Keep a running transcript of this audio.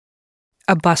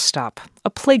A bus stop, a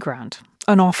playground,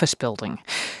 an office building.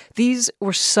 These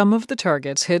were some of the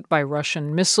targets hit by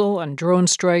Russian missile and drone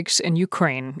strikes in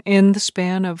Ukraine in the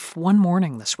span of one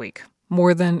morning this week.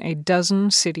 More than a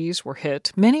dozen cities were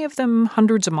hit, many of them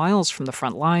hundreds of miles from the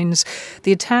front lines.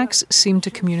 The attacks seemed to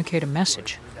communicate a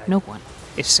message. No one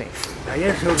is safe.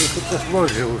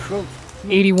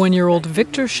 81-year-old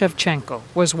Viktor Shevchenko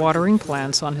was watering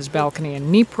plants on his balcony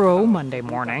in Dnipro Monday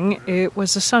morning. It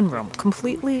was a sunroom,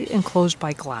 completely enclosed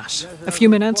by glass. A few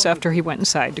minutes after he went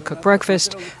inside to cook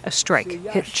breakfast, a strike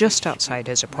hit just outside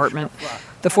his apartment.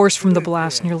 The force from the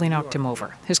blast nearly knocked him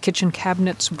over. His kitchen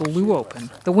cabinets blew open.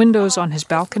 The windows on his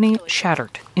balcony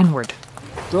shattered inward.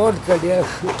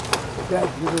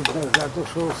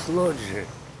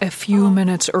 A few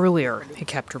minutes earlier, he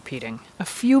kept repeating. A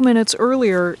few minutes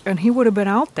earlier, and he would have been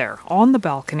out there on the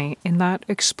balcony in that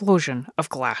explosion of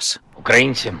glass.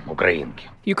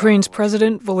 Ukraine's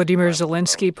President Volodymyr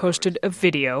Zelensky posted a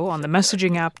video on the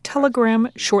messaging app Telegram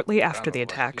shortly after the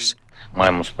attacks.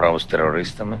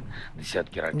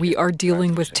 We are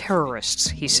dealing with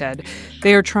terrorists, he said.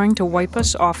 They are trying to wipe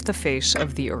us off the face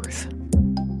of the earth.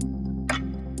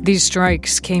 These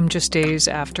strikes came just days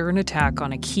after an attack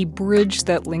on a key bridge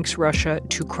that links Russia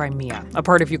to Crimea, a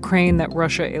part of Ukraine that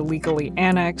Russia illegally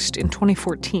annexed in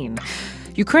 2014.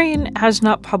 Ukraine has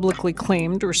not publicly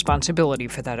claimed responsibility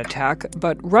for that attack,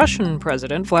 but Russian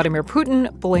President Vladimir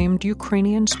Putin blamed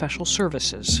Ukrainian special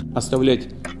services.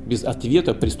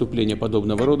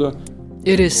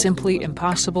 It is simply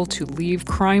impossible to leave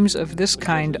crimes of this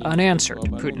kind unanswered,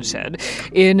 Putin said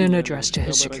in an address to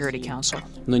his Security Council.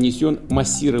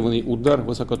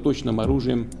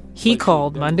 He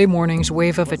called Monday morning's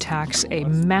wave of attacks a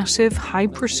massive,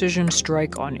 high-precision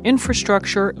strike on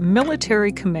infrastructure,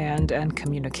 military command, and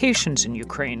communications in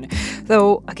Ukraine.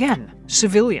 Though, again,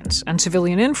 civilians and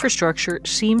civilian infrastructure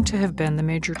seem to have been the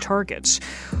major targets.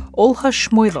 Olha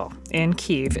Shmoylo in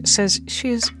Kyiv says she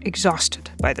is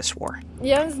exhausted by this war. From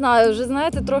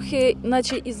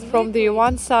the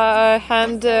one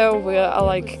hand,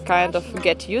 we kind of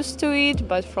get used to it,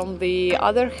 but from the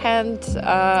other hand,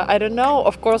 I don't know.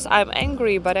 Of course, I'm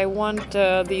angry, but I want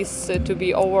this to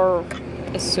be over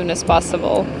as soon as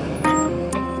possible.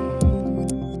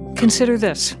 Consider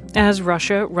this. As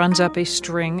Russia runs up a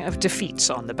string of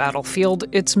defeats on the battlefield,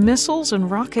 its missiles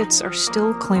and rockets are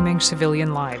still claiming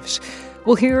civilian lives.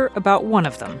 We'll hear about one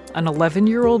of them, an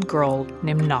 11-year-old girl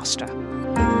named Nasta.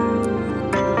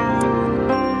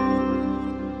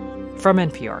 From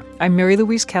NPR, I'm Mary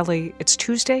Louise Kelly. It's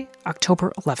Tuesday,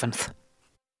 October 11th.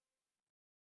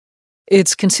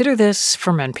 It's Consider This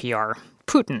from NPR.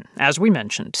 Putin, as we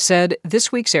mentioned, said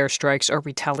this week's airstrikes are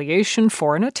retaliation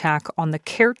for an attack on the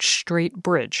Kerch Strait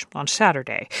Bridge on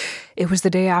Saturday. It was the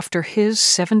day after his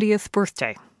 70th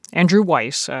birthday. Andrew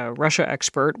Weiss, a Russia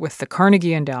expert with the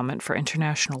Carnegie Endowment for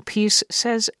International Peace,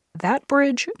 says that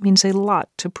bridge means a lot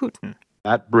to Putin.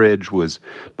 That bridge was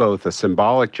both a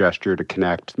symbolic gesture to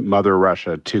connect Mother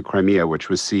Russia to Crimea, which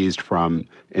was seized from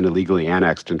and illegally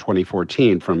annexed in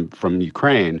 2014 from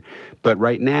Ukraine. But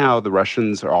right now, the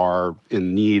Russians are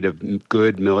in need of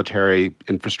good military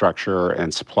infrastructure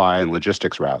and supply and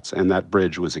logistics routes, and that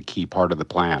bridge was a key part of the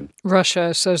plan.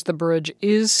 Russia says the bridge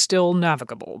is still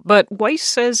navigable, but Weiss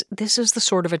says this is the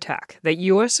sort of attack that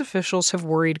U.S. officials have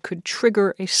worried could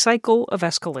trigger a cycle of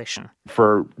escalation.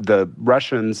 For the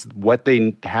Russians, what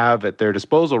they have at their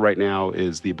disposal right now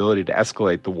is the ability to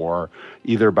escalate the war,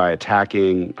 either by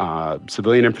attacking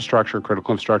civilian infrastructure,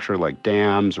 critical infrastructure like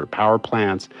dams or power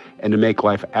plants, and to make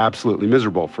life absolutely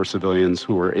miserable for civilians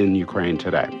who are in Ukraine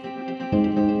today.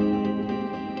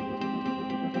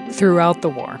 Throughout the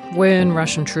war, when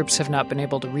Russian troops have not been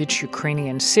able to reach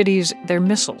Ukrainian cities, their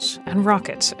missiles and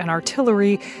rockets and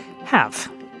artillery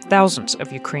have. Thousands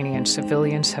of Ukrainian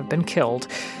civilians have been killed.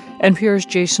 NPR's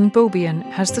Jason Beaubien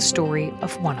has the story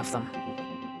of one of them.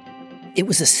 It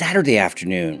was a Saturday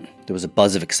afternoon. There was a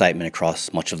buzz of excitement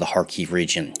across much of the Kharkiv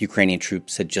region. Ukrainian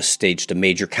troops had just staged a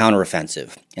major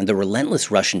counteroffensive, and the relentless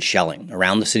Russian shelling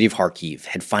around the city of Kharkiv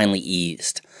had finally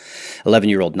eased.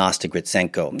 11-year-old Nasta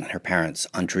Gritsenko and her parents,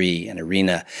 Andriy and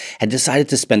Irina, had decided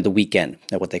to spend the weekend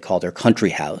at what they called their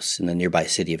country house in the nearby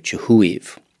city of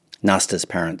Chehuiv. Nasta's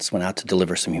parents went out to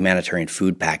deliver some humanitarian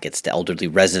food packets to elderly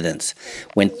residents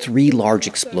when 3 large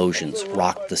explosions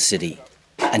rocked the city.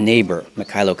 A neighbor,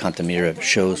 Mikhailo Kantamirov,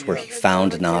 shows where he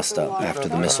found Nasta after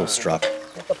the missile struck.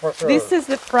 This is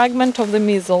the fragment of the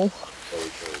missile.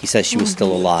 He says she was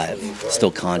still alive,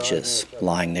 still conscious,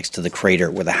 lying next to the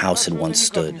crater where the house had once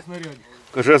stood.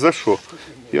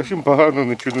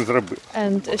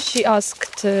 And she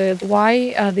asked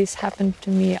why this happened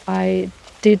to me. I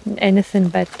did anything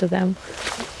bad to them.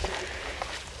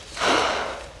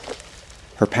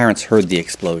 Her parents heard the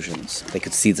explosions. They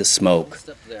could see the smoke.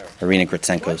 Irina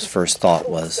Gritsenko's first thought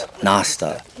was,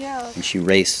 Nasta, and she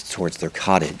raced towards their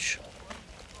cottage.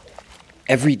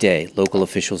 Every day, local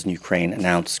officials in Ukraine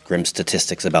announce grim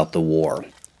statistics about the war.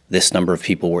 This number of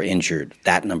people were injured.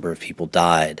 That number of people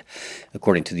died.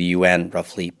 According to the UN,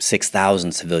 roughly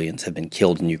 6,000 civilians have been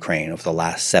killed in Ukraine over the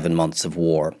last 7 months of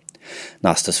war.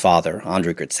 Nasta's father,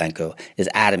 Andriy Gritsenko, is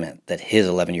adamant that his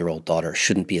 11-year-old daughter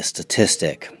shouldn't be a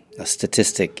statistic. A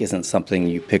statistic isn't something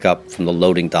you pick up from the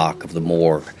loading dock of the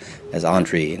morgue, as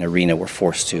Andriy and Irina were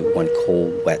forced to one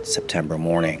cold, wet September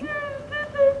morning.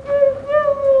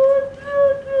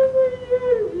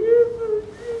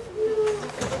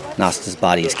 Nasta's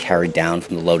body is carried down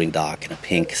from the loading dock in a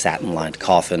pink satin-lined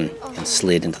coffin and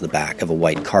slid into the back of a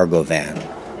white cargo van.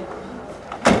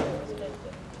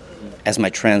 As my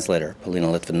translator, Polina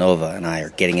Litvinova, and I are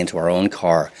getting into our own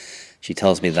car, she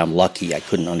tells me that I'm lucky I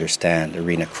couldn't understand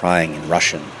Irina crying in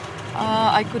Russian.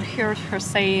 I could hear her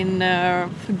saying,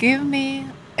 forgive me.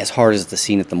 As hard as the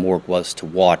scene at the morgue was to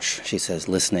watch, she says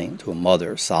listening to a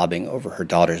mother sobbing over her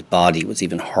daughter's body was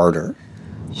even harder.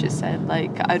 She said,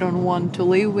 I don't want to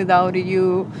live without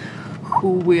you.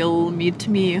 Who will meet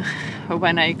me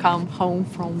when I come home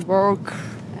from work?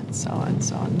 And so on and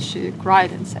so on. She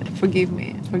cried and said, forgive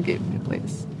me,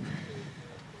 please.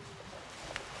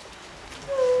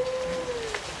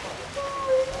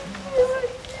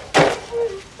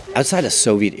 Outside a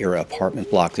Soviet-era apartment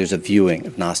block, there's a viewing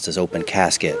of Nasta's open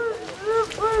casket.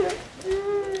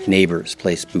 Neighbors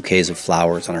place bouquets of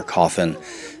flowers on her coffin.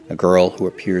 A girl who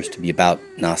appears to be about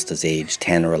Nasta's age,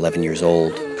 10 or 11 years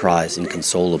old, cries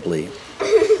inconsolably.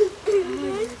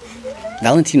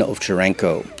 Valentina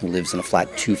Ovcharenko, who lives in a flat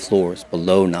 2 floors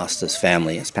below Nasta's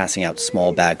family, is passing out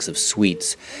small bags of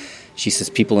sweets. She says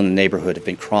people in the neighborhood have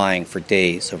been crying for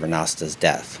days over Nasta's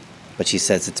death. But she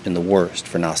says it's been the worst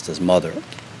for Nasta's mother.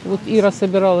 Her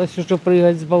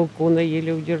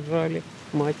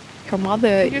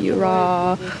mother,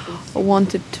 Ira,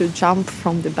 wanted to jump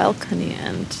from the balcony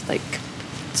and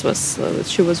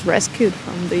she was rescued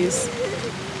from this.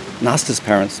 Nasta's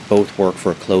parents both work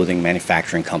for a clothing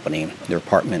manufacturing company. Their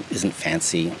apartment isn't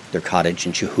fancy. Their cottage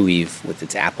in Chuhuiv, with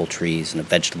its apple trees and a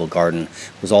vegetable garden,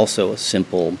 was also a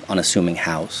simple, unassuming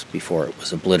house before it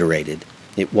was obliterated.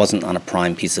 It wasn't on a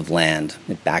prime piece of land.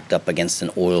 It backed up against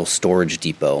an oil storage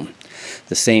depot.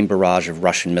 The same barrage of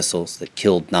Russian missiles that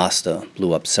killed Nasta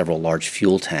blew up several large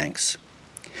fuel tanks.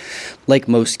 Like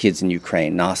most kids in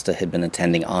Ukraine, Nasta had been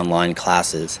attending online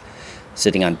classes.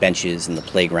 Sitting on benches in the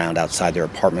playground outside their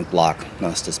apartment block,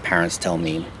 Nasta's parents tell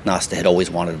me Nasta had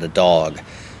always wanted a dog.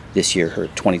 This year, her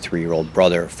 23-year-old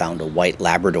brother found a white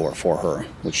Labrador for her,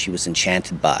 which she was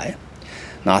enchanted by.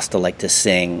 Nasta liked to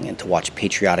sing and to watch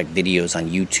patriotic videos on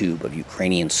YouTube of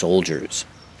Ukrainian soldiers.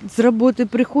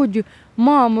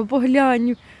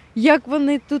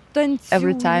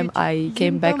 Every time I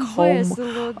came back home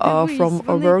from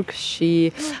work,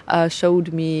 she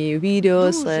showed me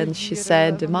videos and she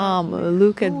said, Mom,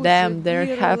 look at them,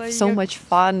 they have so much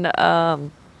fun.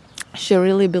 She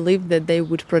really believed that they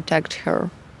would protect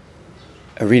her.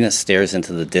 Irina stares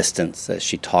into the distance as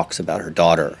she talks about her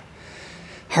daughter.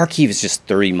 Kharkiv is just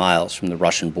 30 miles from the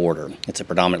Russian border. It's a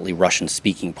predominantly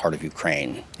Russian-speaking part of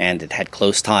Ukraine, and it had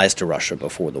close ties to Russia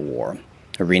before the war.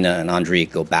 Irina and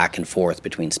Andriy go back and forth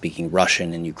between speaking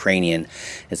Russian and Ukrainian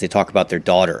as they talk about their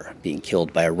daughter being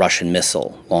killed by a Russian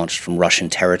missile launched from Russian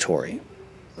territory.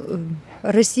 I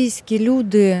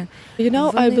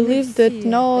believe that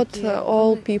not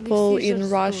all people in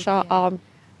Russia are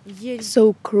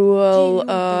so cruel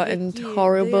and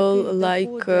horrible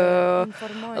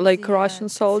like Russian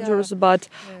soldiers, but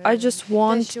I just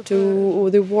want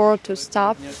the war to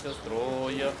stop.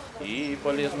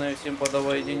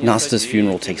 Nasta's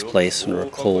funeral takes place under a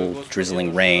cold,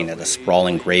 drizzling rain at a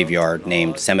sprawling graveyard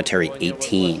named Cemetery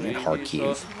 18 in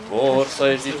Kharkiv.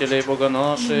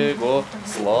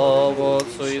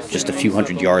 Just a few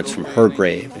hundred yards from her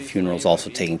grave, a funeral is also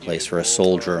taking place for a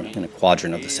soldier in a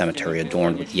quadrant of the cemetery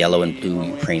adorned with yellow and blue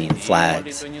Ukrainian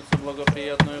flags.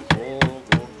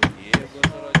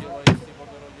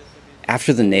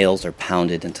 After the nails are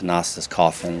pounded into Nasta's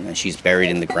coffin and she's buried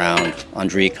in the ground,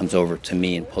 Andriy comes over to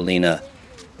me and Polina.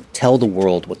 Tell the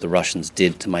world what the Russians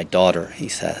did to my daughter, he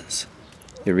says.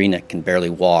 Irina can barely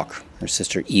walk. Her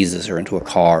sister eases her into a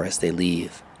car as they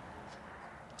leave.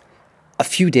 A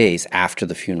few days after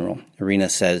the funeral, Irina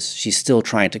says she's still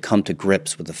trying to come to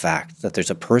grips with the fact that there's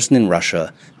a person in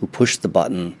Russia who pushed the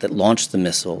button that launched the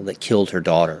missile that killed her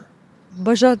daughter.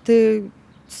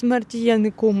 Смерті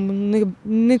я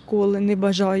ніколи не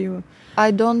бажаю.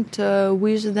 I don't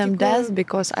wish them death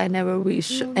because I never wish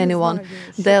anyone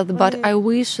death, but I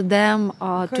wish them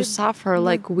to suffer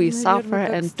like we suffer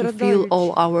and to feel all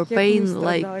our pain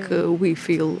like we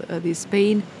feel this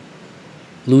pain.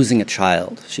 Losing a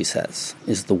child, she says,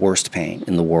 is the worst pain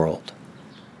in the world.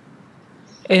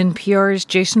 NPR's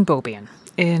Jason Beaubien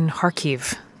in Kharkiv,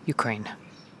 Ukraine.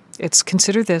 It's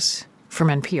Consider This from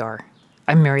NPR.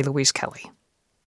 I'm Mary Louise Kelly.